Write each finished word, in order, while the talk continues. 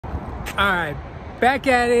All right, back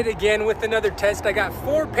at it again with another test. I got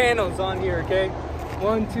 4 panels on here, okay?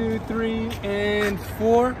 1, 2, 3, and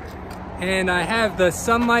 4. And I have the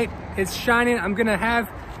sunlight, it's shining. I'm gonna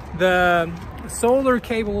have the solar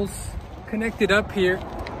cables connected up here.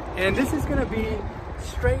 And this is gonna be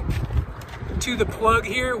straight to the plug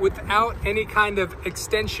here without any kind of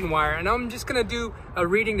extension wire. And I'm just gonna do a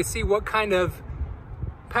reading to see what kind of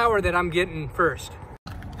power that I'm getting first.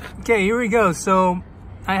 Okay, here we go. So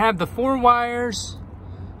I have the 4 wires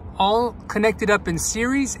all connected up in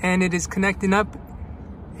series, and it is connecting up,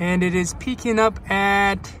 and it is peaking up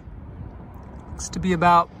at, looks to be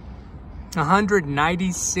about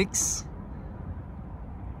 196.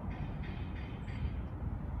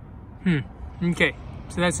 Okay,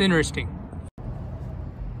 so that's interesting.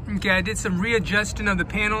 Okay, I did some readjusting of the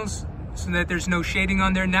panels so that there's no shading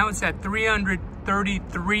on there. Now it's at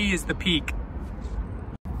 333 is the peak.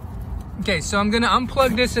 Okay, so I'm gonna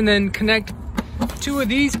unplug this and then connect 2 of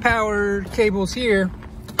these power cables here,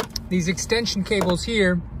 these extension cables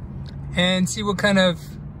here, and see what kind of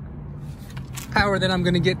power that I'm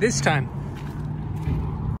gonna get this time.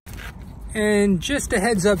 And just a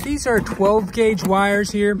heads up, these are 12 gauge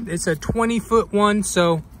wires here. It's a 20-foot one,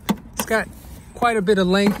 so it's got quite a bit of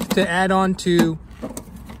length to add on to.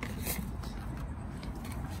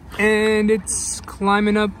 And it's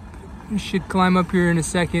climbing up. It should climb up here in a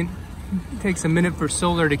second. It takes a minute for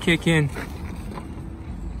solar to kick in.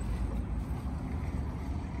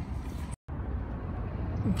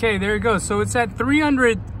 Okay, there it goes. So it's at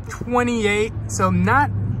 328, so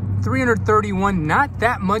not 331, not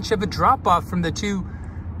that much of a drop off from the 2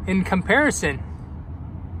 in comparison.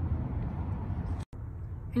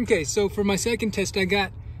 Okay, so for my second test, I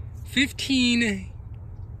got 15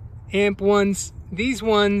 amp ones. These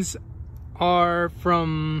ones are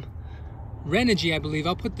from Renogy, I believe.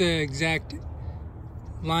 I'll put the exact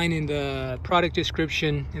line in the product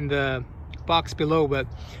description in the box below, but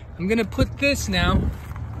I'm gonna put this now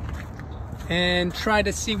and try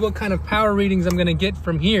to see what kind of power readings I'm gonna get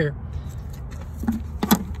from here,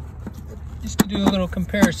 just to do a little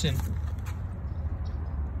comparison.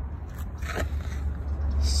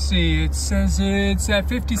 Let's see, it says it's at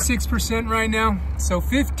 56% right now, so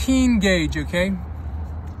 15 gauge, okay?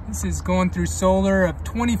 This is going through solar of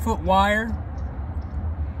 20-foot wire.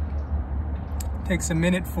 Takes a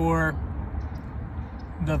minute for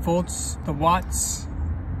the volts, the watts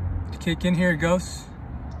to kick in. Here it goes.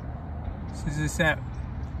 This is at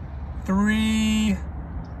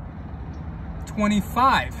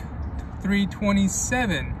 325,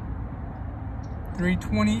 327,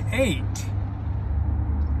 328.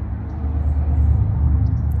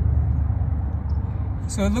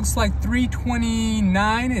 So it looks like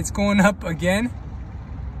 329, it's going up again.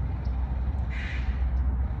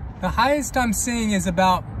 The highest I'm seeing is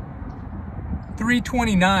about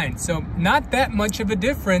 329, so not that much of a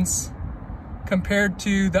difference compared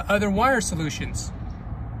to the other wire solutions.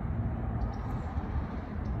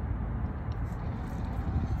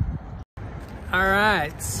 All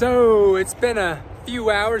right, so it's been a few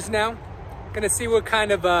hours now. Gonna see what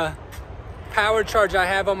kind of power charge I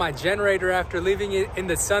have on my generator after leaving it in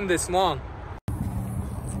the sun this long.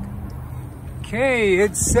 Okay,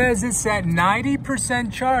 it says it's at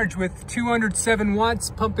 90% charge with 207 watts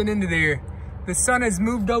pumping into there. The sun has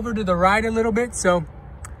moved over to the right a little bit, so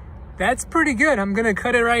that's pretty good. I'm gonna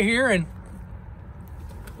cut it right here and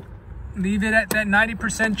leave it at that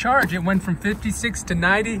 90% charge. It went from 56 to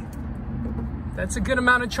 90. That's a good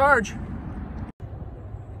amount of charge.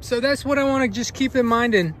 So that's what I wanna just keep in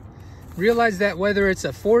mind and realize, that whether it's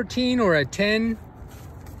a 14 or a 10,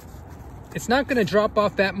 it's not gonna drop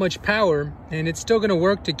off that much power, and it's still gonna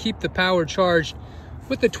work to keep the power charged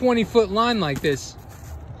with a 20-foot line like this.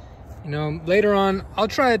 You know, later on, I'll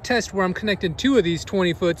try a test where I'm connecting 2 of these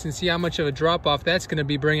 20-foots and see how much of a drop off that's gonna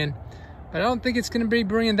be bringing. But I don't think it's gonna be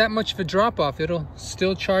bringing that much of a drop off. It'll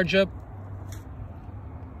still charge up